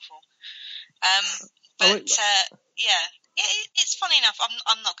that's awful. It's funny enough.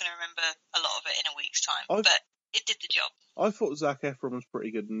 I'm not going to remember a lot of it in a week's time, but it did the job. I thought Zac Efron was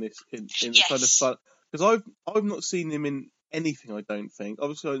pretty good in this, in Yes. kind of fun, because I've not seen him in anything. I don't think.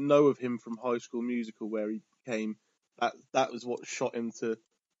 Obviously, I know of him from High School Musical, where he became that was what shot him to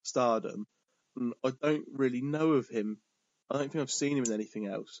stardom. And I don't really know of him. I don't think I've seen him in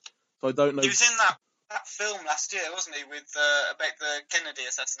anything else. So I don't know. He was in that film last year, wasn't he, with about the Kennedy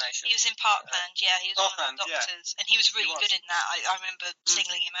assassination? He was in Parkland, yeah. He was one of the doctors, and he was really good in that. I remember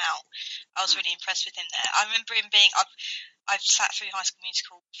singling him out. I was really impressed with him there. I remember him being. I've sat through High School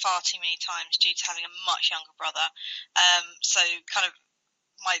Musical far too many times due to having a much younger brother. So kind of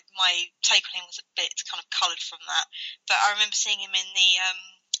my take on him was a bit kind of coloured from that. But I remember seeing him in the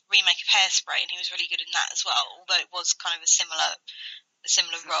remake of Hairspray, and he was really good in that as well. Although it was kind of a similar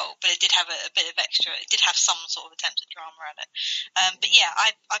role, but it did have a bit of extra. It did have some sort of attempt at drama at it. But yeah,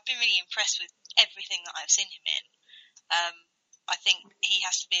 I've been really impressed with everything that I've seen him in. I think he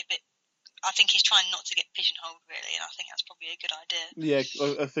has to be a bit. I think he's trying not to get pigeonholed, really, and I think that's probably a good idea. Yeah,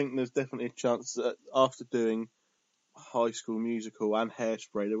 I think there's definitely a chance that after doing High School Musical and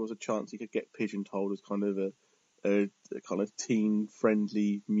Hairspray, there was a chance he could get pigeonholed as kind of a kind of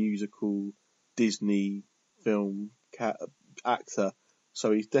teen-friendly musical Disney film actor.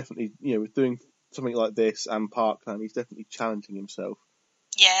 So he's definitely, with doing something like this and Parkland, he's definitely challenging himself.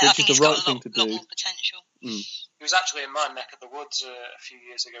 Yeah, I think he's got a lot more potential. He was actually in my neck of the woods a few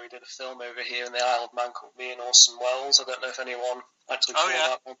years ago. He did a film over here in the Isle of Man called Me and Orson Welles. I don't know if anyone actually saw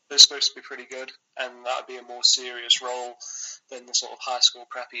that one. It's supposed to be pretty good, and that would be a more serious role than the sort of high school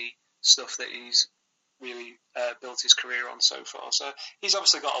preppy stuff that he's really built his career on so far. So he's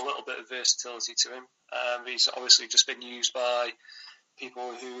obviously got a little bit of versatility to him. He's obviously just been used by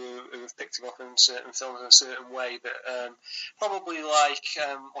people who have picked him up in certain films in a certain way, but probably like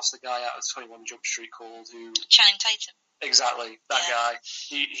what's the guy out of 21 Jump Street called? Channing Tatum. Exactly, that guy.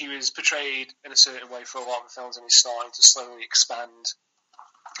 He was portrayed in a certain way for a lot of the films, and he's starting to slowly expand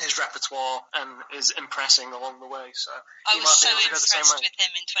his repertoire and is impressing along the way. So I was so impressed with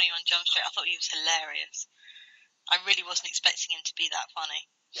him in 21 Jump Street. I thought he was hilarious. I really wasn't expecting him to be that funny.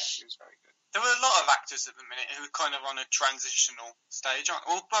 Yeah, he was very good. There were a lot of actors at the minute who were kind of on a transitional stage,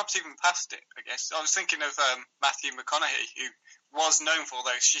 or perhaps even past it, I guess. I was thinking of Matthew McConaughey, who was known for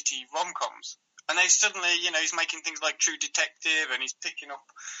those shitty rom-coms. And now suddenly, he's making things like True Detective, and he's picking up...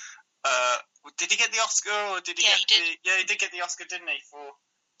 did he get the Oscar, or did he get he did. Yeah, he did get the Oscar, didn't he, for...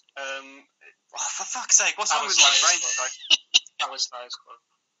 for fuck's sake, what's wrong with my brain tonight? Dallas Buyers Club.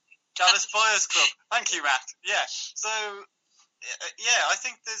 Dallas Buyers Club. Thank you, Matt. Yeah, so... yeah, I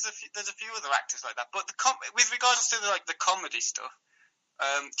think there's a few other actors like that. But with regards to the comedy stuff,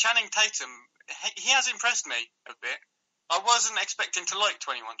 Channing Tatum, he has impressed me a bit. I wasn't expecting to like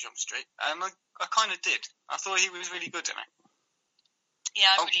 21 Jump Street, and I kind of did. I thought he was really good in it.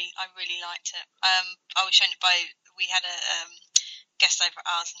 Yeah, I really liked it. I was shown it we had a guest over at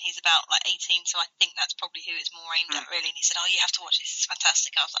ours, and he's about 18, so I think that's probably who it's more aimed at, really. And he said, "Oh, you have to watch this. It's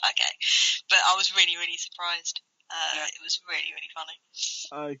fantastic." I was like, "Okay," but I was really, really surprised. It was really, really funny.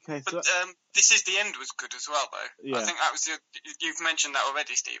 Okay, but This Is the End was good as well, though. Yeah. I think that was you've mentioned that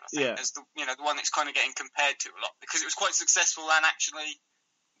already, Steve. I think as the one that's kind of getting compared to a lot, because it was quite successful and actually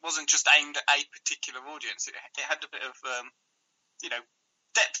wasn't just aimed at a particular audience. It had a bit of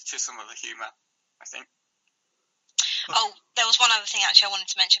depth to some of the humour, I think. Oh, there was one other thing actually I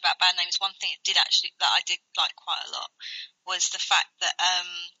wanted to mention about Bad Names. One thing that I did like quite a lot was the fact that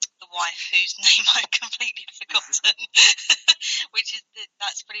the wife, whose name I've completely forgotten,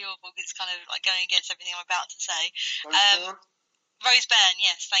 that's pretty awful. It's kind of like going against everything I'm about to say. Rose Byrne,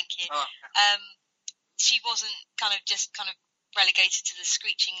 yes, thank you. Oh, okay. She wasn't kind of relegated to the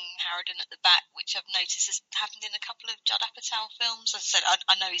screeching harridan at the back, which I've noticed has happened in a couple of Judd Apatow films. As I said,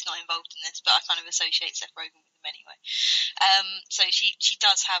 I know he's not involved in this, but I kind of associate Seth Rogen with him anyway. So she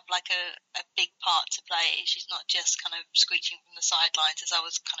does have like a big part to play. She's not just kind of screeching from the sidelines as I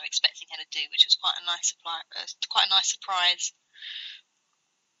was kind of expecting her to do, which was quite a nice surprise.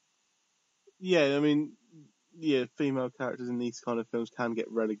 Yeah, I mean, female characters in these kind of films can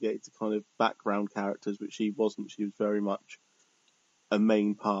get relegated to kind of background characters, which she wasn't. She was very much a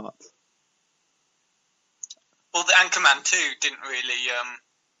main part. Well, the Anchorman 2 didn't really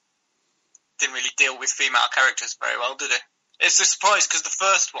deal with female characters very well, did it? It's a surprise because the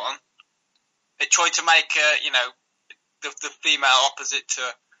first one, it tried to make the female opposite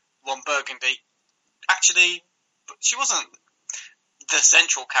to Ron Burgundy. Actually, she wasn't the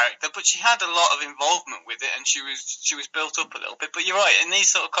central character, but she had a lot of involvement with it, and she was built up a little bit. But you're right, in these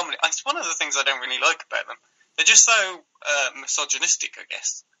sort of comedy, it's one of the things I don't really like about them. They're just so misogynistic, I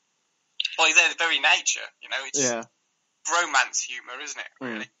guess. By their very nature, it's romance humour, isn't it,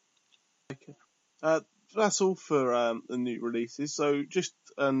 really? Okay. That's all for the new releases. So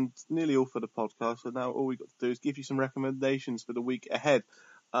and nearly all for the podcast. So now all we've got to do is give you some recommendations for the week ahead.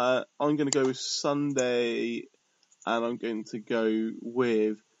 I'm going to go with Sunday, and I'm going to go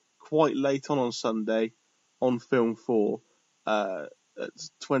with quite late on Sunday on Film 4. At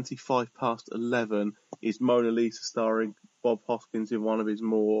 11:25 is Mona Lisa, starring Bob Hoskins in one of his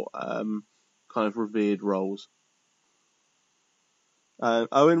more kind of revered roles.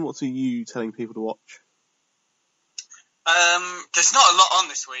 Owen, what are you telling people to watch? There's not a lot on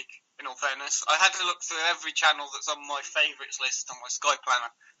this week, in all fairness. I had to look through every channel that's on my favourites list on my Sky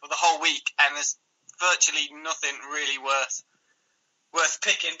Planner for the whole week, and there's virtually nothing really worth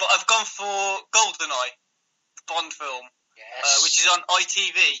picking. But I've gone for GoldenEye, the Bond film. Yes. Which is on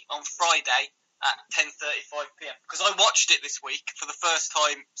ITV on Friday at 10:35 p.m. Because I watched it this week for the first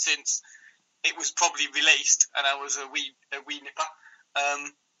time since it was probably released, and I was a wee nipper.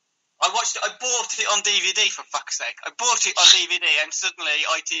 I watched it. I bought it on DVD, for fuck's sake. I bought it on DVD, and suddenly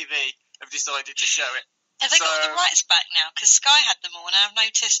ITV have decided to show it. Have they got the rights back now? Because Sky had them all, and I've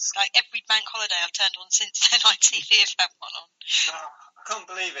noticed like every bank holiday I've turned on since then, ITV have had one on. No, I can't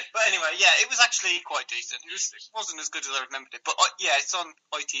believe it. But anyway, yeah, it was actually quite decent. It wasn't as good as I remembered it. But it's on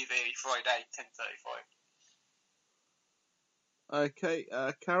ITV Friday, 10:35. Okay,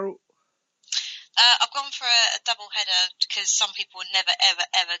 Carol? I've gone for a double header because some people are never, ever,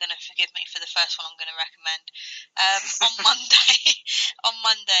 ever going to forgive me for the first one I'm going to recommend. On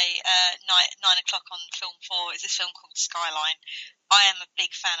Monday night, 9 o'clock on Film 4 is this film called Skyline. I am a big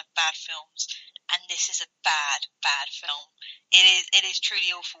fan of bad films, and this is a bad film. It is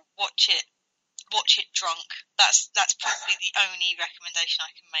truly awful. Watch it drunk. That's probably the only recommendation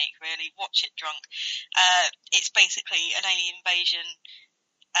I can make, really. Watch it drunk. It's basically an alien invasion.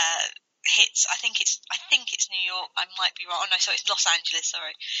 Hits. I think it's New York. I might be wrong. Oh no, so it's Los Angeles.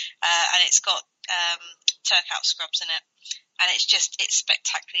 Sorry, and it's got Turkout Scrubs in it, and it's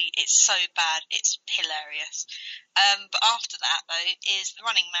spectacularly. It's so bad. It's hilarious. But after that though is The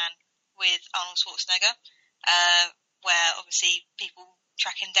Running Man with Arnold Schwarzenegger, where obviously people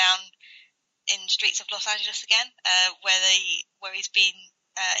track him down in the streets of Los Angeles again, where he's been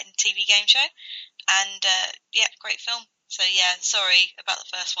in a TV game show, and great film. So yeah, sorry about the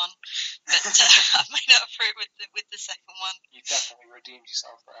first one, but I've made up for it with the second one. You definitely redeemed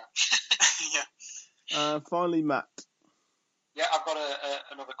yourself there. Yeah. Finally, Matt. Yeah, I've got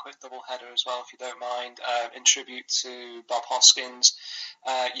another quick double header as well, if you don't mind. In tribute to Bob Hoskins,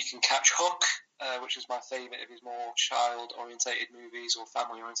 you can catch Hook, which is my favourite of his more child-orientated movies, or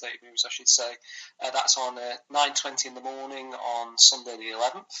family-orientated movies, I should say. That's on 9:20 in the morning on Sunday the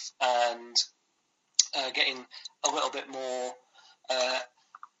 11th, and getting a little bit more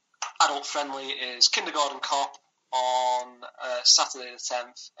adult-friendly is Kindergarten Cop on Saturday the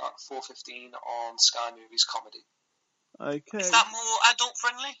 10th at 4:15 on Sky Movies Comedy. Okay. Is that more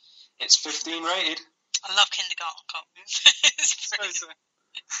adult-friendly? It's 15 rated. I love Kindergarten Cop.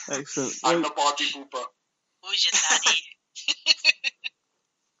 Excellent. I'm the party pooper. Who's your daddy?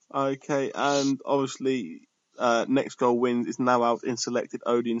 Okay, and obviously Next Goal Wins is now out in selected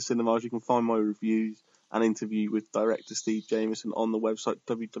Odeon cinemas. You can find my reviews and interview with director Steve Jameson on the website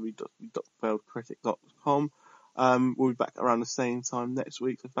www.failedcritic.com. We'll be back around the same time next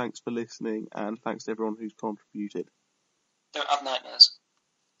week, so thanks for listening, and thanks to everyone who's contributed. Don't have nightmares.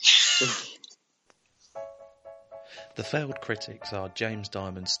 The Failed Critics are James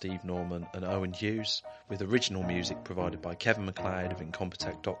Diamond, Steve Norman and Owen Hughes, with original music provided by Kevin MacLeod of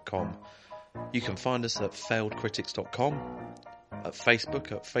Incompetech.com. You can find us at failedcritics.com, at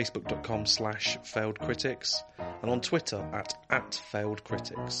Facebook at facebook.com/failedcritics, and on Twitter at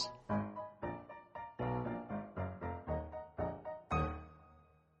 @failedcritics.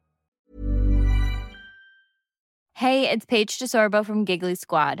 Hey, it's Paige DeSorbo from Giggly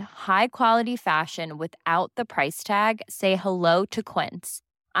Squad. High quality fashion without the price tag. Say hello to Quince.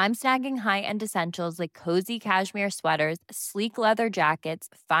 I'm snagging high-end essentials like cozy cashmere sweaters, sleek leather jackets,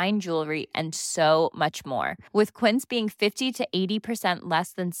 fine jewelry, and so much more. With Quince being 50 to 80%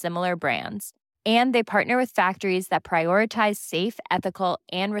 less than similar brands. And they partner with factories that prioritize safe, ethical,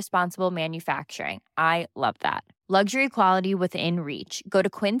 and responsible manufacturing. I love that. Luxury quality within reach. Go to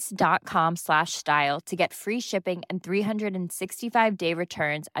quince.com/style to get free shipping and 365-day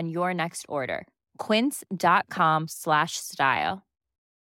returns on your next order. Quince.com/style.